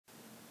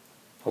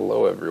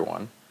Hello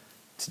everyone.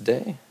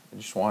 Today I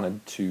just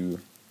wanted to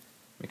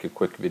make a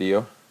quick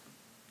video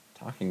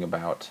talking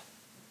about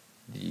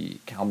the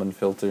Kalman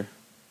filter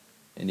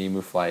in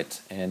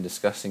EmuFlight and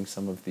discussing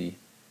some of the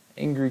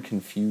angry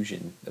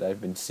confusion that I've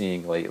been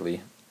seeing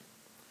lately,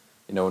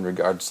 in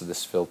regards to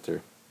this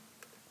filter.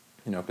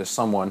 Because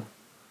someone,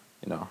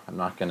 I'm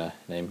not going to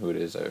name who it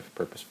is, I've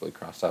purposefully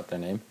crossed out their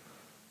name,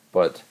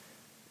 but,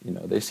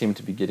 they seem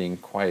to be getting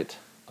quite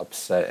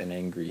upset and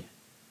angry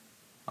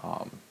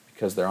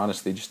because they're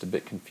honestly just a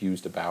bit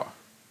confused about,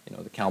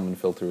 the Kalman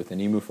filter within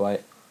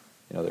EmuFlight.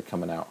 They're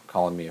coming out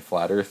calling me a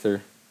flat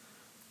earther,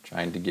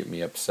 trying to get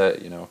me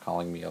upset,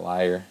 calling me a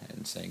liar,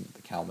 and saying that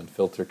the Kalman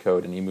filter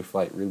code in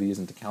EmuFlight really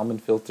isn't a Kalman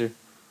filter,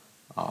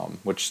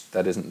 which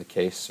that isn't the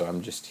case. So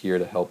I'm just here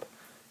to help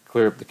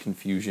clear up the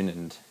confusion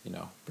and,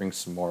 bring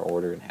some more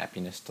order and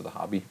happiness to the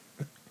hobby.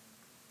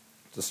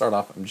 To start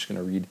off, I'm just going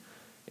to read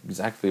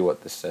exactly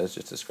what this says,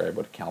 just describe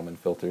what a Kalman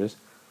filter is.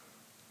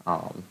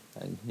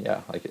 And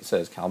yeah, like it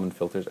says, Kalman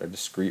filters are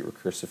discrete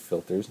recursive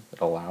filters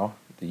that allow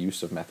the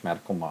use of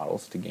mathematical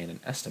models to gain an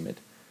estimate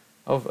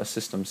of a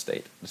system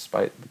state,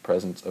 despite the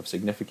presence of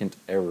significant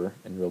error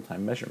in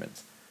real-time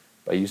measurements.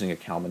 By using a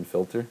Kalman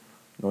filter,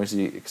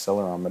 noisy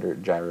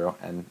accelerometer, gyro,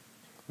 and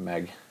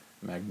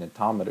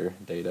magnetometer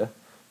data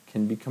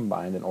can be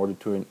combined in order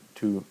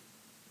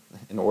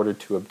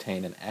to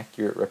obtain an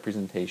accurate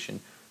representation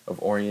of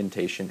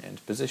orientation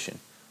and position.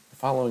 The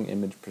following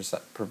image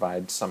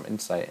provides some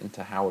insight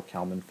into how a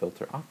Kalman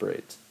filter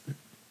operates.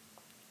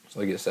 So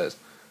like it says,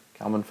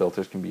 Kalman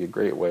filters can be a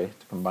great way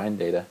to combine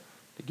data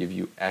to give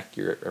you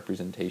accurate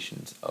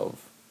representations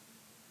of,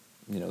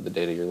 the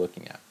data you're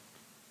looking at.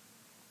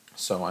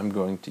 So I'm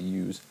going to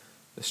use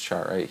this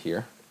chart right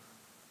here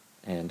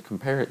and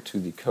compare it to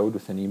the code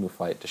within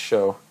EmuFlight to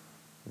show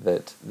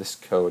that this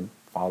code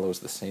follows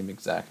the same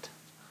exact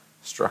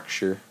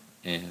structure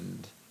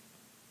and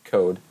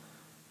code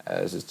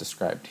as is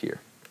described here.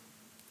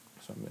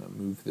 So I'm going to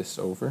move this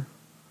over,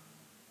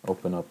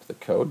 open up the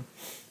code.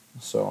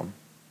 So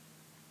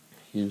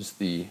here's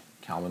the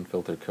Kalman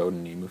filter code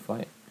in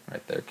EmuFlight,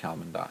 right there,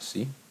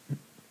 kalman.c.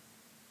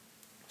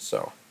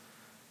 So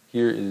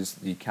here is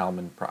the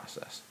Kalman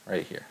process,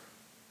 right here.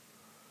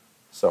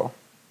 So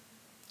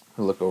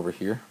we look over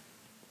here.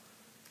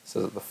 It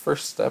says that the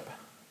first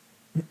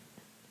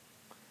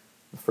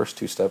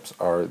two steps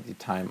are the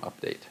time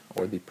update,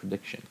 or the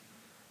prediction.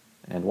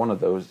 And one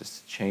of those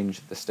is to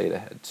change the state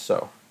ahead.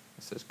 So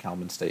it says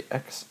Kalman state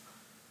x,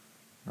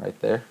 right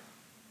there,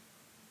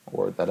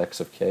 or that x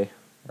of k,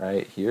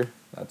 right here.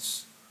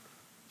 That's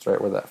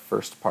right where that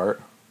first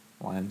part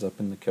lines up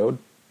in the code.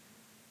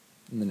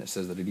 And then it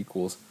says that it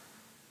equals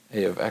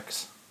a of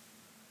x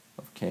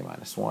of k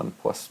minus 1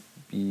 plus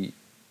b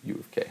u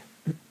of k.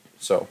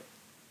 So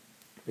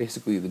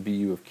basically the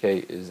bu of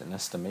k is an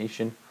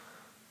estimation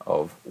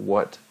of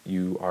what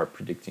you are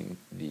predicting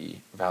the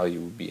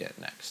value will be at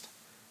next.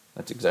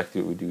 That's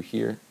exactly what we do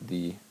here.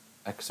 The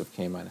x of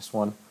k minus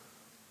 1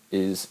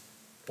 is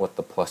what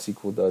the plus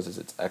equal does, is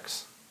it's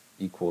x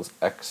equals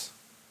x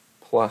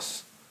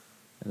plus,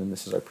 and then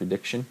this is our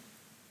prediction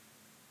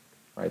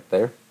right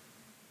there.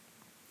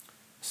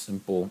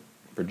 Simple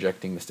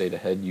projecting the state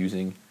ahead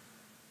using,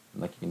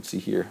 like you can see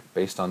here,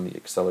 based on the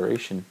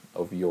acceleration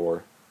of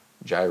your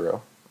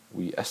gyro,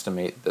 we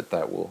estimate that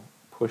that will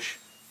push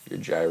your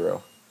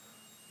gyro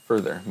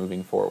further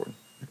moving forward.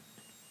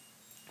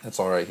 That's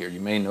all right here.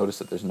 You may notice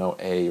that there's no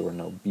A or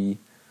no B,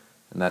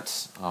 and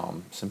that's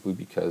simply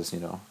because,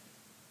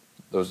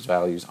 those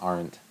values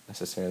aren't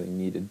necessarily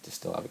needed to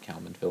still have a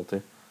Kalman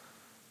filter.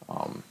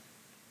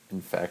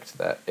 In fact,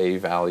 that A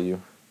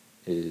value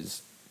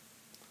is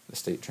the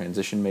state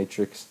transition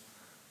matrix.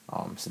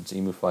 Since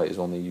EmuFlight is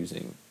only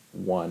using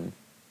one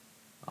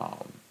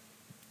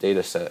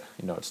data set,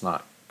 it's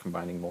not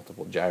combining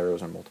multiple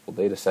gyros or multiple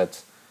data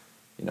sets.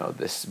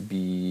 This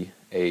B,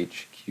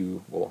 H,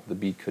 Q, well, the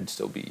B could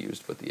still be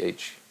used, but the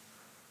H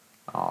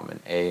and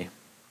A,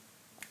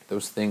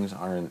 those things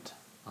aren't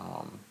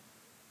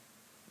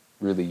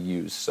really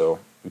used, so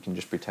we can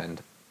just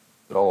pretend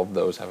that all of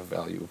those have a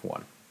value of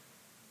 1.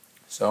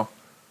 So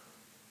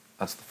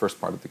that's the first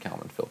part of the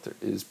Kalman filter,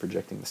 is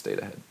projecting the state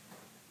ahead.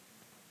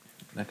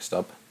 Next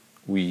up,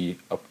 we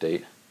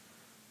update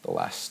the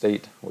last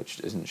state, which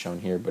isn't shown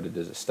here, but it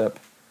is a step.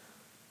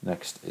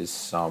 Next is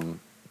some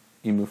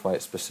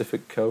EmuFlight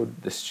specific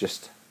code. This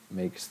just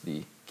makes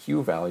the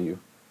Q value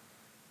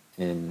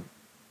in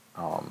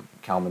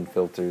Kalman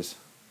filters,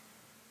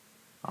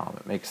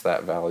 it makes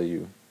that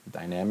value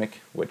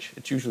dynamic, which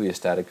it's usually a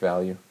static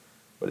value,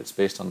 but it's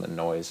based on the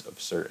noise of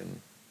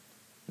certain,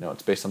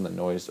 it's based on the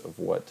noise of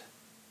what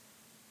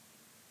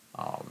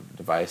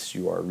device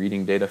you are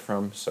reading data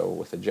from. So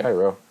with a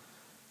gyro,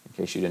 in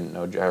case you didn't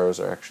know, gyros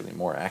are actually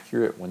more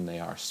accurate when they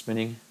are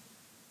spinning,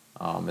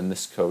 and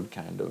this code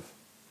kind of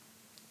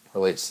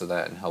relates to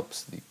that and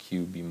helps the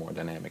Q be more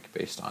dynamic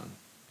based on,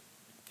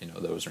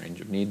 those range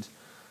of needs.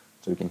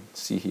 So we can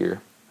see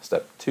here,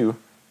 step 2,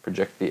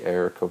 project the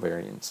error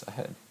covariance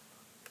ahead.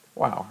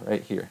 Wow,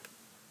 right here.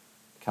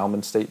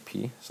 Kalman state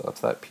P, so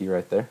that's that P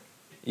right there.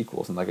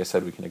 equals, and like I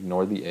said, we can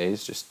ignore the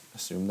A's, just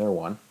assume they're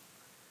 1,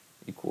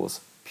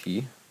 equals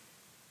P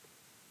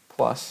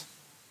plus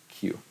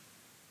Q.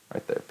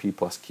 Right there, P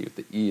plus Q.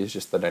 The E is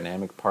just the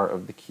dynamic part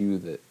of the Q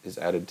that is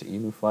added to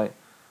EmuFlight,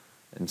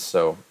 and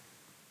so,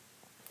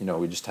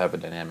 we just have a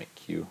dynamic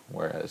Q,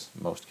 whereas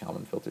most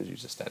Kalman filters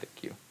use a static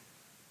Q.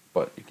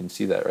 But you can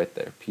see that right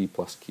there, P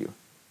plus Q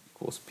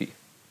equals P.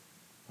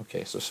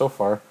 Okay, so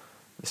far,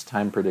 this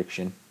time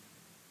prediction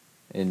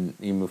in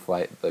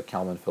EmuFlight, the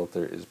Kalman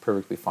filter is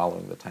perfectly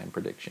following the time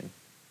prediction,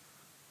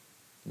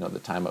 the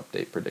time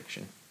update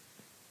prediction.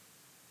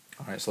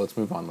 All right, so let's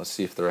move on. Let's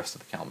see if the rest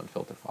of the Kalman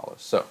filter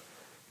follows. So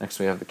next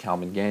we have the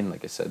Kalman gain.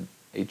 Like I said,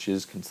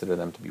 H's, consider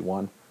them to be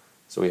 1.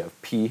 So we have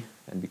P,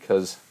 and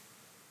because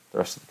the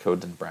rest of the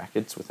code's in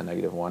brackets with a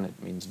 -1,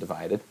 it means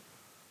divided.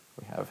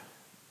 We have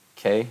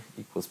K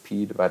equals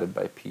P divided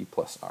by P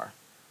plus R.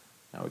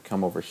 Now we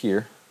come over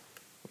here,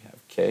 we have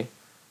K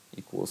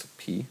equals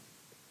P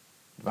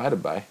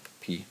divided by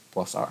P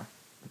plus R.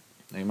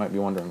 Now you might be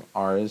wondering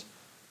what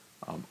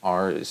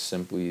R is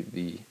simply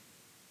the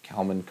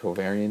Kalman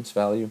covariance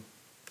value.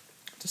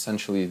 It's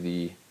essentially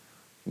I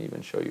can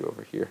even show you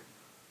over here.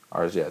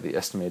 R is, the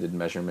estimated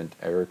measurement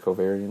error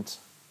covariance.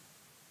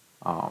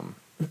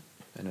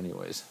 And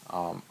anyways,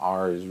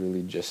 R is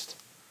really just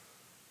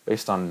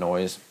based on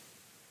noise,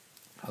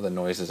 how the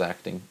noise is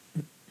acting.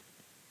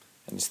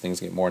 And as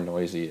things get more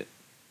noisy, it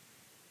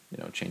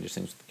changes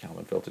things with the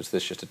Kalman filters.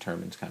 This just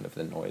determines kind of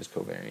the noise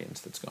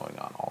covariance that's going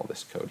on, all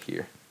this code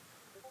here.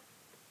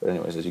 But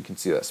anyways, as you can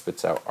see, that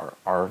spits out our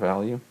R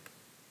value.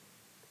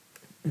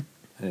 And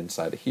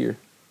inside of here,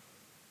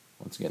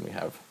 once again, we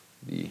have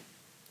the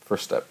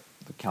first step,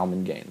 the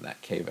Kalman gain,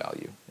 that K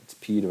value. It's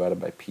P divided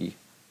by P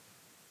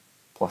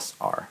plus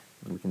R.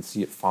 And we can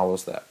see it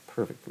follows that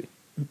perfectly.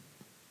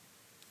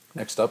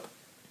 Next up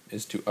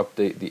is to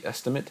update the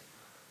estimate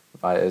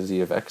via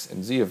Z of X.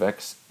 And Z of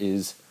X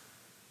is,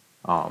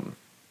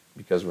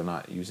 because we're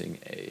not using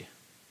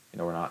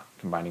we're not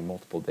combining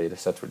multiple data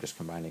sets, we're just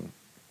combining,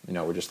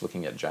 we're just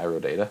looking at gyro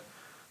data.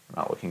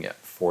 We're not looking at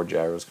 4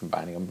 gyros,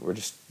 combining them. We're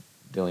just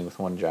dealing with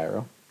 1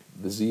 gyro.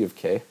 The Z of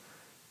K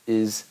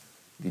is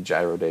the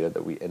gyro data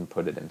that we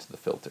inputted into the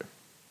filter.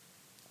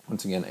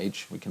 Once again,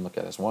 H we can look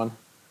at as 1.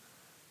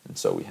 And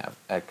so we have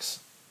X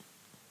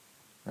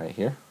right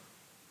here.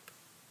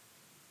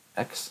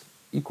 X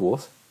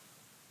equals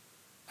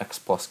X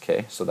plus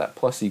K. So that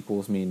plus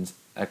equals means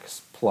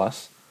X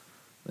plus.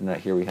 Then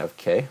right here we have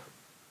K.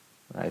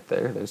 Right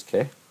there, there's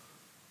K.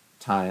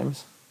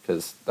 Times,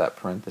 because that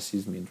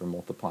parentheses means we're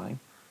multiplying,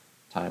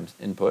 times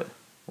input,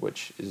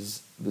 which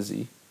is the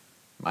Z,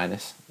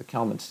 minus the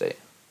Kalman state.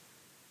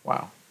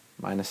 Wow,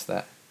 minus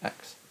that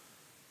X.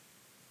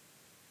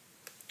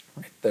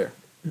 Right there.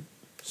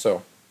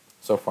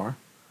 So far,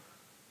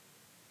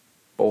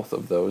 both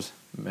of those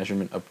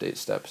measurement update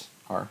steps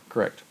are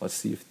correct. Let's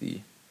see if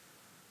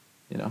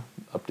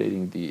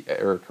updating the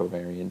error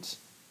covariance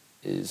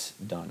is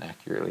done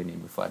accurately in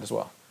EmuFlight as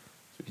well.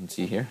 So we can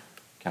see here,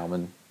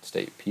 Kalman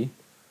state P,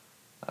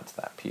 that's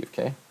that P of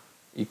K,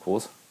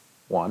 equals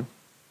 1,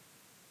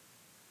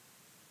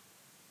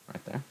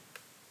 right there,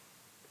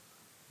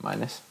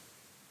 minus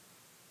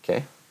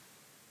K,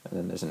 and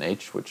then there's an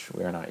H, which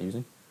we are not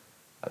using,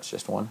 that's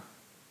just 1,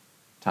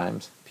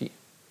 times P.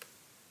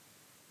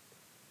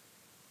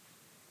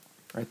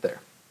 Right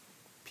there.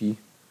 P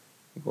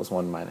equals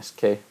 1 minus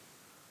K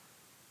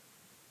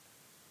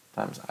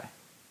times I.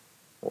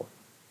 Or,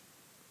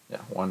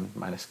 1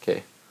 minus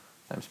K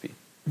times P.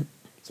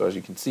 So as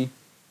you can see,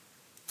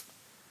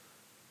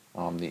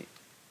 the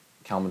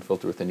Kalman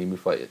filter within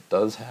EmuFlight, it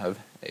does have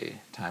a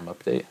time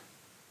update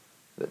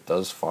that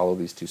does follow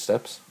these 2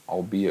 steps,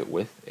 albeit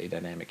with a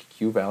dynamic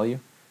Q value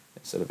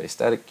instead of a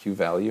static Q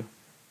value,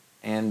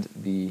 and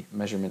the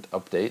measurement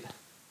update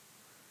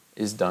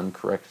is done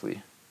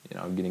correctly,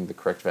 getting the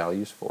correct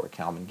values for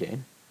Kalman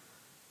gain,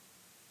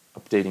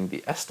 updating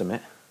the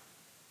estimate,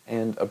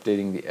 and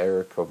updating the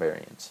error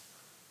covariance.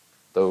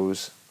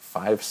 Those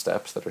 5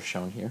 steps that are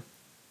shown here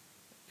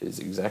is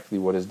exactly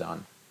what is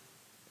done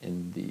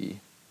in the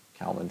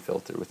Kalman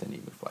filter within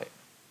EmuFlight.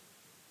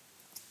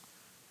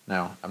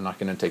 Now, I'm not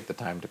going to take the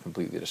time to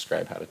completely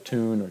describe how to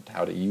tune or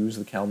how to use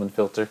the Kalman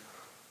filter.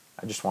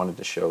 I just wanted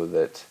to show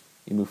that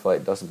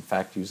EmuFlight does in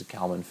fact use a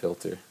Kalman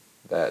filter,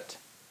 that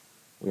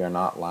we are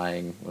not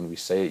lying when we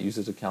say it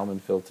uses a Kalman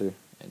filter,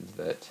 and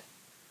that,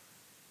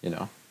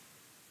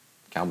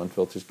 Kalman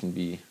filters can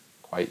be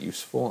quite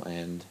useful,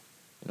 and,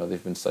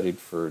 they've been studied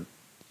for,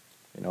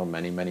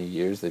 many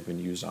years. They've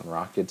been used on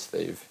rockets.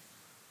 They've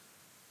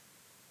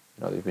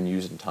been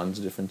used in tons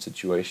of different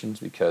situations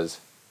because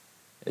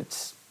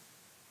it's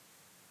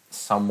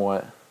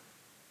somewhat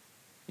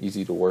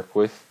easy to work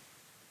with,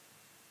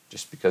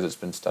 just because it's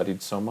been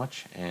studied so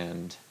much,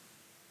 and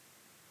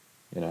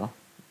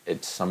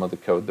it's some of the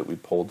code that we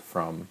pulled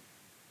from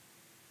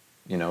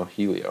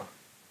Helio,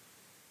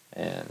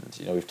 and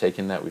we've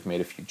taken that, we've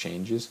made a few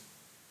changes,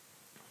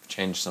 we've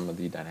changed some of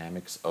the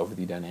dynamics of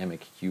the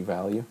dynamic Q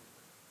value,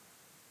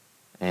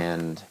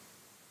 and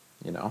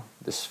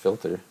this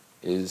filter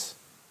is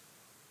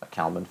a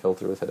Kalman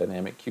filter with a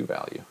dynamic Q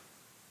value.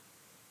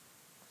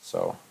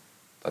 So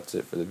that's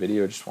it for the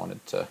video. Just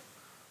wanted to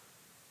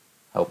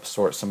help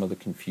sort some of the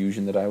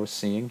confusion that I was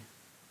seeing,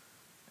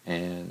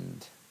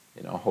 and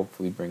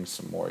hopefully bring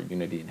some more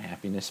unity and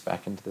happiness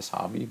back into this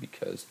hobby,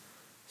 because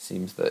it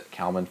seems that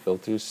Kalman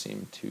filters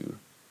seem to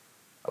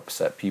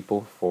upset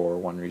people for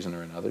one reason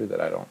or another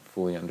that I don't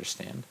fully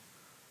understand.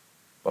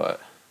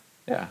 But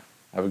yeah,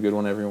 have a good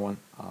one, everyone.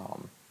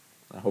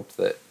 I hope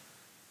that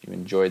you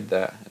enjoyed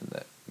that and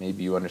that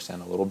maybe you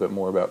understand a little bit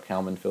more about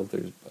Kalman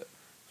filters, but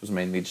this was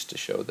mainly just to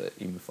show that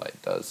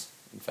EmuFlight does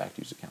in fact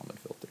use a Kalman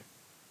filter.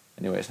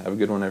 Anyways, have a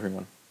good one,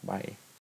 everyone. Bye.